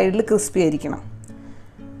ആയിരിക്കേണ്ടത്. സൈഡിൽ ക്രിസ്പി ആയിരിക്കണം.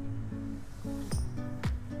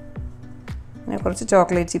 കുറച്ച്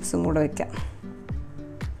ചോക്ലേറ്റ് ചിപ്സും കൂടെ വെക്കാം.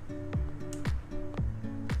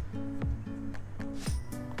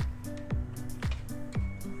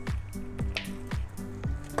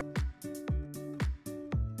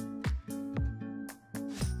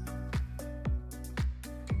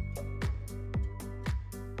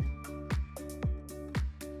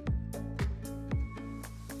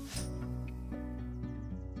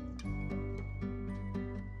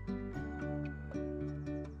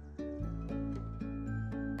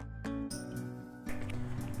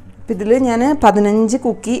 ഇതിൽ ഞാൻ 15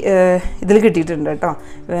 കുക്കി ഇതിൽ കിട്ടിയിട്ടുണ്ട് കേട്ടോ.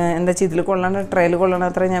 എന്താ വെച്ചാൽ ഇതിൽ കൊള്ളണ ട്രേയിൽ കൊള്ളണ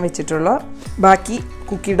അത്ര ഞാൻ വെച്ചിട്ടുള്ളൂ. ബാക്കി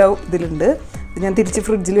കുക്കി ഡൗ ഇതിലുണ്ട്. ഇത് ഞാൻ തിരിച്ച്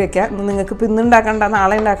ഫ്രിഡ്ജിൽ വെക്കാം. നിങ്ങൾക്ക് ഇപ്പം ഇന്ന് ഉണ്ടാക്കണ്ട,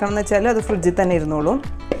 നാളെ ഉണ്ടാക്കണം എന്ന് വെച്ചാൽ അത് ഫ്രിഡ്ജിൽ തന്നെ ഇരുന്നോളും.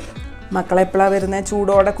 മക്കളെപ്പോഴാണ് വരുന്നത്,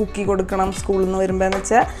 ചൂടോടെ കുക്കി കൊടുക്കണം സ്കൂളിൽ നിന്ന് വരുമ്പോൾ എന്ന്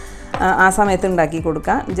വെച്ചാൽ ആ സമയത്ത് ഉണ്ടാക്കി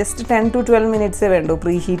കൊടുക്കാം. ജസ്റ്റ് 10 to 12 മിനിറ്റ്സേ വേണ്ടൂ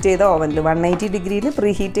പ്രീ ഹീറ്റ് ചെയ്ത ഓവനിൽ. 180 ഡിഗ്രിയിൽ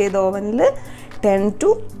പ്രീ ഹീറ്റ് ചെയ്ത ഓവനിൽ 10 to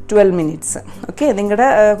 12 മിനിറ്റ്സ്. ഓക്കെ, നിങ്ങളുടെ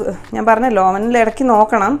ഞാൻ പറഞ്ഞല്ലോ ഓവനിൽ ഇടയ്ക്ക്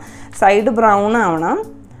നോക്കണം, സൈഡ് ബ്രൗൺ ആവണം.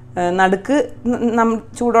 നടുക്ക്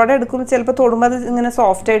ചൂടോടെ എടുക്കുമ്പോൾ ചിലപ്പോൾ തൊടുമ്പോൾ അത് ഇങ്ങനെ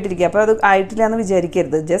സോഫ്റ്റ് ആയിട്ടിരിക്കുക, അപ്പോൾ അത് ആയിട്ടില്ല എന്ന്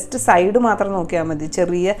വിചാരിക്കരുത്. ജസ്റ്റ് സൈഡ് മാത്രം നോക്കിയാൽ മതി,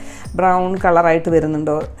 ചെറിയ ബ്രൗൺ കളറായിട്ട്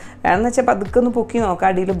വരുന്നുണ്ടോ. വേണമെന്ന് വെച്ചാൽ പതുക്കെ ഒന്ന് പൊക്കി നോക്കാം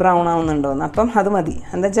അടിയിൽ ബ്രൗൺ ആവുന്നുണ്ടോയെന്ന്. അപ്പം അത് മതി.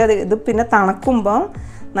 എന്താ വെച്ചാൽ ഇത് പിന്നെ തണുക്കുമ്പോൾ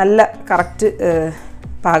നല്ല കറക്റ്റ്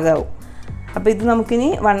പാകമാവും. അപ്പോൾ ഇത് നമുക്കിനി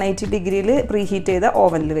 180 ഡിഗ്രിയിൽ പ്രീ ഹീറ്റ് ചെയ്ത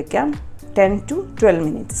ഓവനിൽ വെക്കാം 10 to 12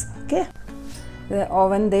 മിനിറ്റ്സ്. ഓക്കെ,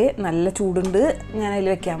 ഓവൻ്റെ നല്ല ചൂടുണ്ട്, ഞാൻ അതിൽ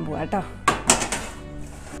വെക്കാൻ പോവാം കേട്ടോ.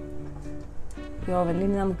 ഈ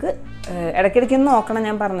ഓവനിൽ നമുക്ക് ഇടയ്ക്കിടയ്ക്ക് ഒന്ന് നോക്കണം,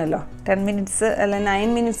 ഞാൻ പറഞ്ഞല്ലോ 10 മിനിറ്റ്സ് അല്ല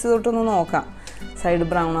 9 മിനിറ്റ്സ് തൊട്ടൊന്ന് നോക്കാം സൈഡ്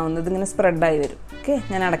ബ്രൗൺ ആവുന്നത്. ഇങ്ങനെ സ്പ്രെഡായി വരും. ഓക്കെ,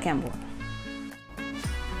 ഞാൻ അടയ്ക്കാൻ പോവാം.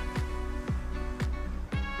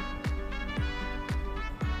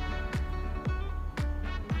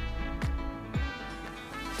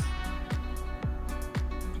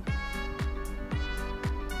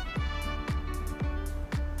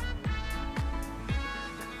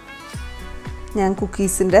 ഞാൻ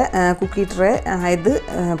കുക്കീസിൻ്റെ കുക്കി ട്രേ ആയത്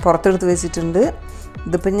പുറത്തെടുത്ത് വെച്ചിട്ടുണ്ട്.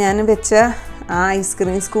 ഇതിപ്പോൾ ഞാൻ വെച്ച ആ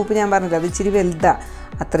ഐസ്ക്രീം സ്കൂപ്പ് ഞാൻ പറഞ്ഞില്ല, അത് ഇച്ചിരി വലുതാണ്,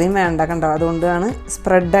 അത്രയും വേണ്ട കണ്ടോ. അതുകൊണ്ടാണ്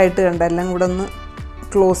സ്പ്രെഡായിട്ട് കണ്ടോ, എല്ലാം കൂടെ ഒന്ന്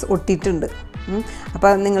ക്ലോസ് ഒട്ടിയിട്ടുണ്ട്.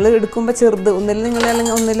 അപ്പോൾ നിങ്ങൾ എടുക്കുമ്പോൾ ചെറുത് ഒന്നിൽ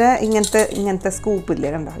അല്ലെങ്കിൽ ഒന്നിൽ ഇങ്ങനത്തെ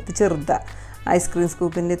സ്കൂപ്പില്ലേ കണ്ടോ, ഇത് ചെറുതാണ് ഐസ്ക്രീം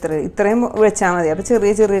സ്കൂപ്പിൻ്റെ ഇത്രയും വെച്ചാൽ മതി. അപ്പോൾ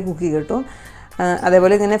ചെറിയ ചെറിയ കുക്കി കിട്ടും.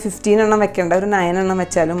 അതേപോലെ ഇങ്ങനെ 15 എണ്ണം വെക്കേണ്ട, ഒരു 9 എണ്ണം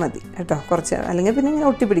വെച്ചാലും മതി കേട്ടോ. കുറച്ച് അല്ലെങ്കിൽ പിന്നെ ഇങ്ങനെ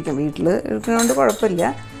ഒട്ടിപ്പിടിക്കും. വീട്ടിൽ എടുക്കുന്നതുകൊണ്ട് കുഴപ്പമില്ല.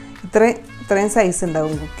 ഇത്രയും സൈസ്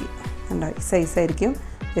ഉണ്ടാവും കുക്കി. ഉണ്ടാവും ഈ സൈസായിരിക്കും.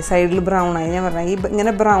 സൈഡിൽ ബ്രൗൺ ആയി ഞാൻ പറഞ്ഞാൽ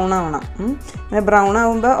ഇങ്ങനെ ബ്രൗൺ ആവണം. ഇങ്ങനെ ബ്രൗൺ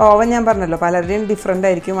ആകുമ്പോൾ ഓവൻ ഞാൻ പറഞ്ഞല്ലോ പലരുടെയും ഡിഫറെൻ്റ്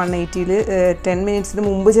ആയിരിക്കും. 180ൽ 10 മിനിറ്റ്സിന്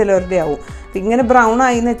മുമ്പ് ചിലവരുടെ ആവും. അപ്പം ഇങ്ങനെ ബ്രൗൺ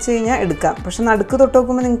ആയി എന്ന് വെച്ച് കഴിഞ്ഞാൽ എടുക്കാം. പക്ഷെ നടുക്ക് തൊട്ട്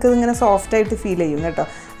നോക്കുമ്പോൾ നിങ്ങൾക്ക് ഇങ്ങനെ സോഫ്റ്റായിട്ട് ഫീൽ ചെയ്യും കേട്ടോ.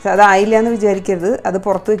 പക്ഷെ അതായില്ല എന്ന് വിചാരിക്കരുത്, അത്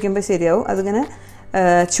പുറത്ത് വയ്ക്കുമ്പോൾ ശരിയാവും. അതിങ്ങനെ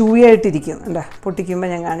ചൂയായിട്ടിരിക്കും. എന്താ പൊട്ടിക്കുമ്പോൾ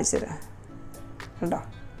ഞാൻ കാണിച്ചു തരാം കേട്ടോ.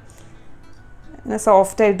 ഇങ്ങനെ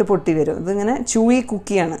സോഫ്റ്റായിട്ട് പൊട്ടി വരും. ഇതിങ്ങനെ ചൂയി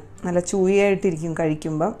കുക്കിയാണ്, നല്ല ചൂയായിട്ടിരിക്കും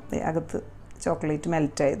കഴിക്കുമ്പം. അകത്ത് ചോക്ലേറ്റ്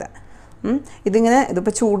മെൽറ്റായതാണ്.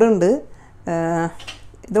 ഇതിപ്പോൾ ചൂടുണ്ട്.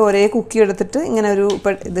 ഇത് ഒരേ കുക്കി എടുത്തിട്ട് ഇങ്ങനെ ഒരു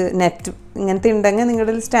ഇത് നെറ്റ് ഇങ്ങനത്തെ ഉണ്ടെങ്കിൽ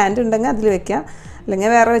നിങ്ങളുടെ സ്റ്റാൻഡ് ഉണ്ടെങ്കിൽ അതിൽ വെക്കാം,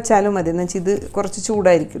 അല്ലെങ്കിൽ വേറെ വെച്ചാലും മതി. എന്ന് വെച്ചാൽ ഇത് കുറച്ച്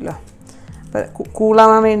ചൂടായിരിക്കുമല്ലോ. അപ്പോൾ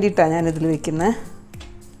കൂളാവാൻ വേണ്ടിയിട്ടാണ് ഞാനിതിൽ വെക്കുന്നത്.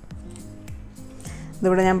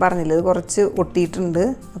 ഇതിവിടെ ഞാൻ പറഞ്ഞില്ല, ഇത് കുറച്ച് ഒട്ടിയിട്ടുണ്ട്.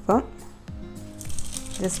 അപ്പം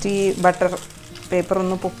ജസ്റ്റ് ഈ ബട്ടർ പേപ്പർ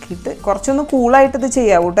ഒന്ന് പൊക്കിയിട്ട് കുറച്ചൊന്ന് കൂളായിട്ട് ഇത്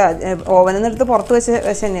ചെയ്യാം കേട്ടോ. ഓവനിൽ നിന്നെടുത്ത് പുറത്ത് വെച്ച്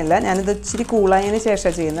തന്നെയല്ല, ഞാനിത് ഇച്ചിരി കൂളായതിന്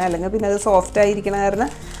ശേഷമാണ് ചെയ്യുന്നത്. അല്ലെങ്കിൽ പിന്നെ അത് സോഫ്റ്റായിരിക്കണ കാരണം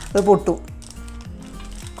അത് പൊട്ടും.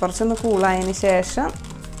 കുറച്ചൊന്ന് കൂളായതിന് ശേഷം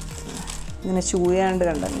ഇങ്ങനെ ചൂയാണ്ട്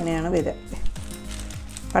കണ്ട ഇങ്ങനെയാണ് വരിക.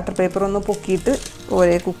 ബട്ടർ പേപ്പർ ഒന്ന് പൊക്കിയിട്ട്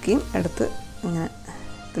ഒരേ കുക്കിയും എടുത്ത് ഇങ്ങനെ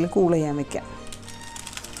ഇതിൽ കൂൾ ചെയ്യാൻ വയ്ക്കാം.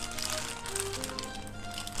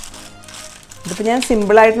 ഇതിപ്പോൾ ഞാൻ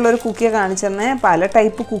സിമ്പിളായിട്ടുള്ളൊരു കുക്കിയാണ് കാണിച്ചു തന്നെ. പല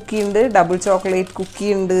ടൈപ്പ് കുക്കി ഉണ്ട്, ഡബിൾ ചോക്ലേറ്റ് കുക്കി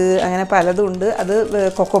ഉണ്ട്, അങ്ങനെ പലതും ഉണ്ട്. അത്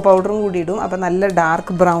കൊക്കോ പൗഡറും കൂടി ഇടും, അപ്പോൾ നല്ല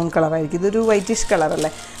ഡാർക്ക് ബ്രൗൺ കളറായിരിക്കും. ഇതൊരു വൈറ്റിഷ്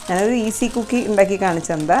കളറല്ലേ. ഞാനൊരു ഈസി കുക്കി ഉണ്ടാക്കി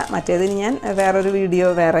കാണിച്ചെന്താ. മറ്റേതിന് ഞാൻ വേറൊരു വീഡിയോ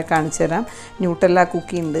വേറെ കാണിച്ചു തരാം. ന്യൂട്ടെല്ല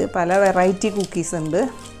കുക്കി ഉണ്ട്, പല വെറൈറ്റി കുക്കീസ് ഉണ്ട്.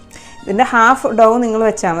 ഇതിൻ്റെ ഹാഫ് ഡൗ നിങ്ങൾ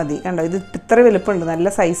വെച്ചാൽ മതി. കണ്ടോ, ഇത് ഇത്ര വലുപ്പമുണ്ട്, നല്ല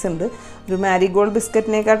സൈസ് ഉണ്ട്. ഒരു മാരിഗോൾഡ്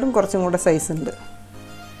ബിസ്ക്കറ്റിനെക്കാട്ടും കുറച്ചും കൂടെ സൈസ് ഉണ്ട്.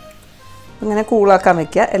 ഇങ്ങനെ കൂളാക്കാൻ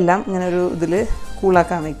വയ്ക്കുക, എല്ലാം ഇങ്ങനെ ഒരു ഇതിൽ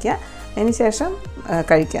കൂളാക്കാൻ വയ്ക്കുക. അതിന് ശേഷം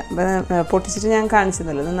കഴിക്കാം. പൊട്ടിച്ചിട്ട് ഞാൻ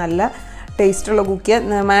കാണിച്ചതല്ലോ, ഇത് നല്ല ടേസ്റ്റുള്ള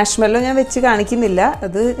കുക്കിയാണ്. മാഷ്മെല്ലോ ഞാൻ വെച്ച് കാണിക്കുന്നില്ല,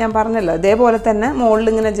 അത് ഞാൻ പറഞ്ഞല്ലോ ഇതേപോലെ തന്നെ മുകളിൽ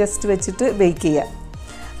ഇങ്ങനെ ജസ്റ്റ് വെച്ചിട്ട് ബേക്ക് ചെയ്യുക,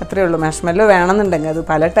 അത്രയേ ഉള്ളൂ. മാഷ്മെല്ലോ വേണമെന്നുണ്ടെങ്കിൽ അത്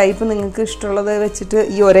പല ടൈപ്പ് നിങ്ങൾക്ക് ഇഷ്ടമുള്ളത് വെച്ചിട്ട്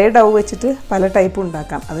ഈ ഒരേ ഡൗ വെച്ചിട്ട് പല ടൈപ്പ്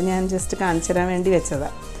ഉണ്ടാക്കാം. അത് ഞാൻ ജസ്റ്റ് കാണിച്ചു തരാൻ വേണ്ടി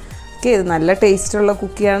വെച്ചതാണ്. ഓക്കെ, ഇത് നല്ല ടേസ്റ്റുള്ള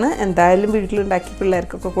കുക്കിയാണ്. എന്തായാലും വീട്ടിലുണ്ടാക്കി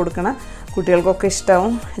പിള്ളേർക്കൊക്കെ കൊടുക്കണം, കുട്ടികൾക്കൊക്കെ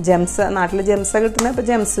ഇഷ്ടമാവും. ജെംസ് നാട്ടിൽ ജെംസാണ് കിട്ടുന്നത്, അപ്പോൾ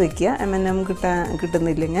ജെംസ് വയ്ക്കുക. M&M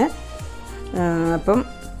കിട്ടുന്നില്ലെങ്കിൽ അപ്പം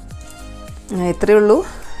ഇത്രയേ ഉള്ളൂ.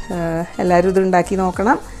 എല്ലാവരും ഇത് ഉണ്ടാക്കി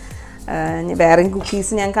നോക്കണം. വേറെയും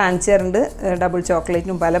കുക്കീസ് ഞാൻ കാണിച്ചു തരുന്നുണ്ട്. ഡബിൾ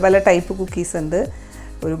ചോക്ലേറ്റിനും പല പല ടൈപ്പ് കുക്കീസ് ഉണ്ട്,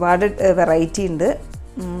 ഒരുപാട് വെറൈറ്റി ഉണ്ട്.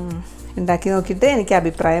 ഉണ്ടാക്കി നോക്കിയിട്ട് എനിക്ക്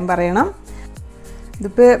അഭിപ്രായം പറയണം.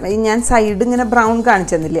 ഇതിപ്പോൾ ഞാൻ സൈഡ് ഇങ്ങനെ ബ്രൗൺ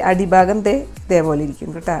കാണിച്ചു തന്നില്ലേ, അടിഭാഗം ഇതേപോലെ ഇരിക്കും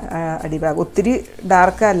കേട്ടോ. അടിഭാഗം ഒത്തിരി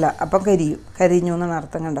ഡാർക്കല്ല, അപ്പം കരിഞ്ഞു എന്നാണ്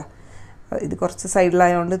അർത്ഥം. കണ്ടോ, ഇത് കുറച്ച്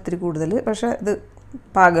സൈഡിലായതുകൊണ്ട് ഇത്തിരി കൂടുതൽ, പക്ഷേ ഇത്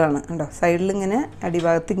പാകമാണ്. കണ്ടോ, സൈഡിലിങ്ങനെ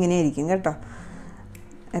അടിഭാഗത്ത് ഇങ്ങനെ ഇരിക്കും കേട്ടോ.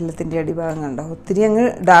 എല്ലാത്തിൻ്റെ അടിഭാഗം കണ്ടോ, ഒത്തിരി അങ്ങ്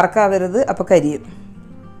ഡാർക്കാവരുത്, അപ്പോൾ കരിയും.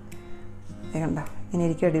 കണ്ടോ, ഇങ്ങനെ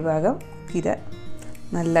ഇരിക്കും അടിഭാഗം. കുക്കിര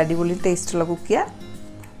നല്ല അടിപൊളി ടേസ്റ്റുള്ള കുക്കിയാണ്.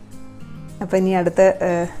 അപ്പോൾ ഇനി അടുത്ത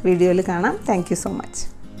വീഡിയോയിൽ കാണാം. Thank you so much.